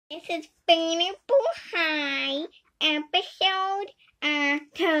This is Beanie High, episode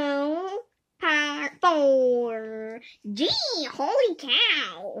 2, part 4. Gee, holy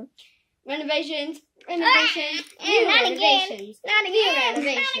cow. Renovations. Not again.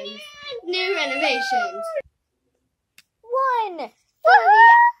 New renovations. 1 for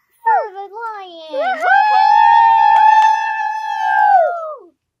the Lions.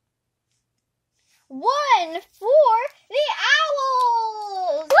 1 for the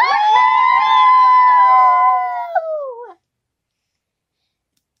Owls.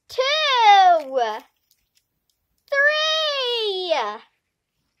 2, 3,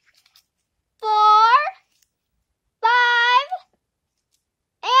 4, 5,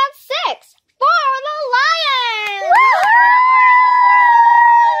 and 6 for the Lions.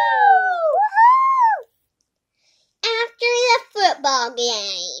 After the football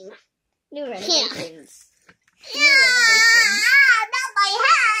game. New renovations. New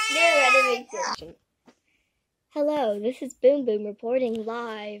renovations. Hello, this is Boom Boom reporting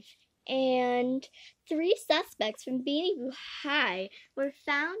live. And 3 suspects from Beanie High were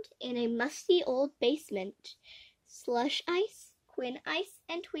found in a musty old basement. Slush ice, Quinn ice,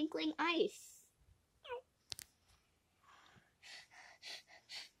 and twinkling ice.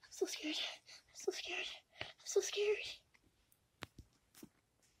 I'm so scared. I'm so scared. I'm so scared.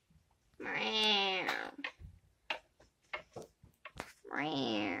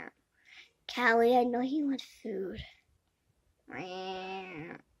 Callie, I know you want food.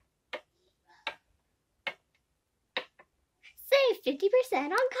 Save 50% on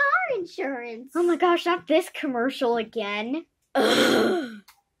car insurance. Oh my gosh, not this commercial again. Ugh.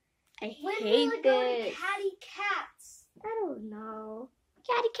 I When hate will it go to this. Catty Cats? I don't know.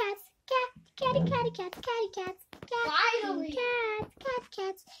 Catty cats, catty cats, Finally. cats, catty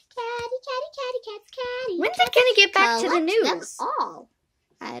cats, catty. When's it gonna get back to the Collect them news? all.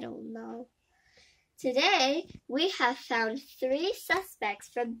 I don't know. Today, we have found 3 suspects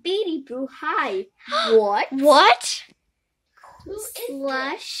from Beanie High. What? What? Who is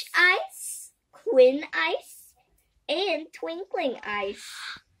Slush ice, Quinn ice, and twinkling ice.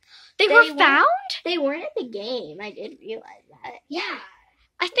 They They were weren't- found? They weren't at the game. I did realize that. Yeah.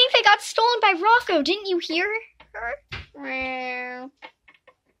 I think they got stolen by Rocco. Didn't you hear her? Well,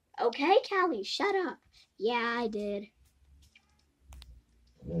 okay, Callie, shut up. Yeah, I did.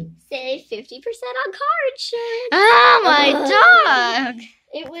 Save 50% on car insurance. Oh, my dog.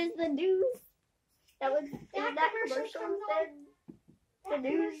 It was the news. That commercial commercial comes said the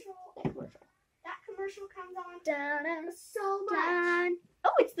news. That commercial comes on Dun, so dun.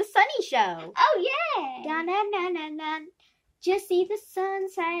 Oh, it's the Sunny Show. Oh, yeah. Dun, dun, dun, dun, dun. Just see the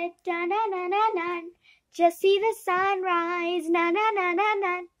sunset. Dun, dun, dun, dun, dun. Just see the sunrise. Na, na, na, na,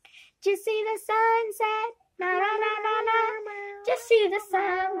 na. Just see the sunset. Na, na, na, na, na. Just see the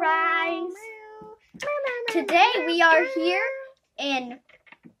sunrise. Today we are here in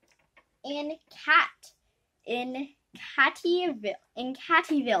Cattyville.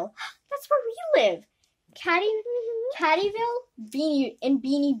 That's where we live. Cattyville,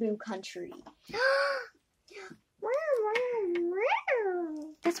 Beanie Boo country.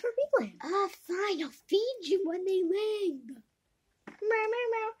 That's where we live. Oh, fine. I'll feed you when they leave.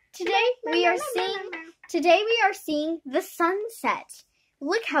 Today we are seeing the sunset.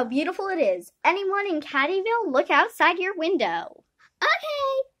 Look how beautiful it is. Anyone in Cattyville, look outside your window.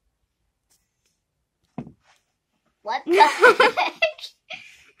 Okay. What the heck?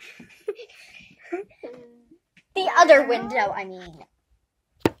 The other window, I mean.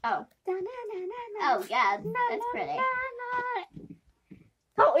 Oh. Oh, yeah, that's pretty.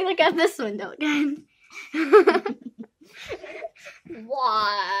 Oh, we look at this window again.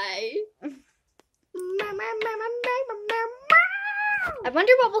 Why? I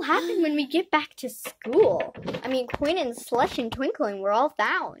wonder what will happen when we get back to school. I mean, Quinn and Slush and Twinkling were all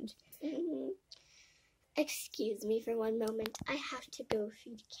found. Excuse me for one moment. I have to go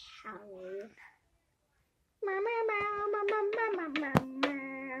feed Callie.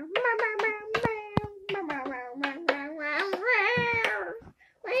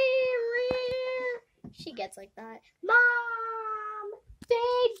 She gets like that. Mom!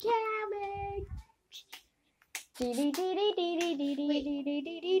 Feed Callie!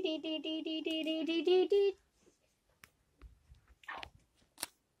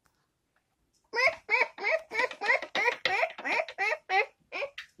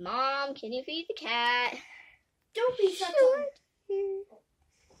 Mom, can you feed the cat? Don't be such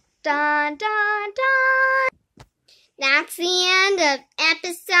Dun, dun, dun. That's the end of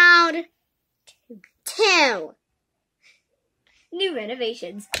episode 2. New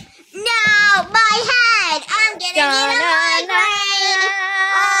renovations. No, my head! I'm gonna get a migraine!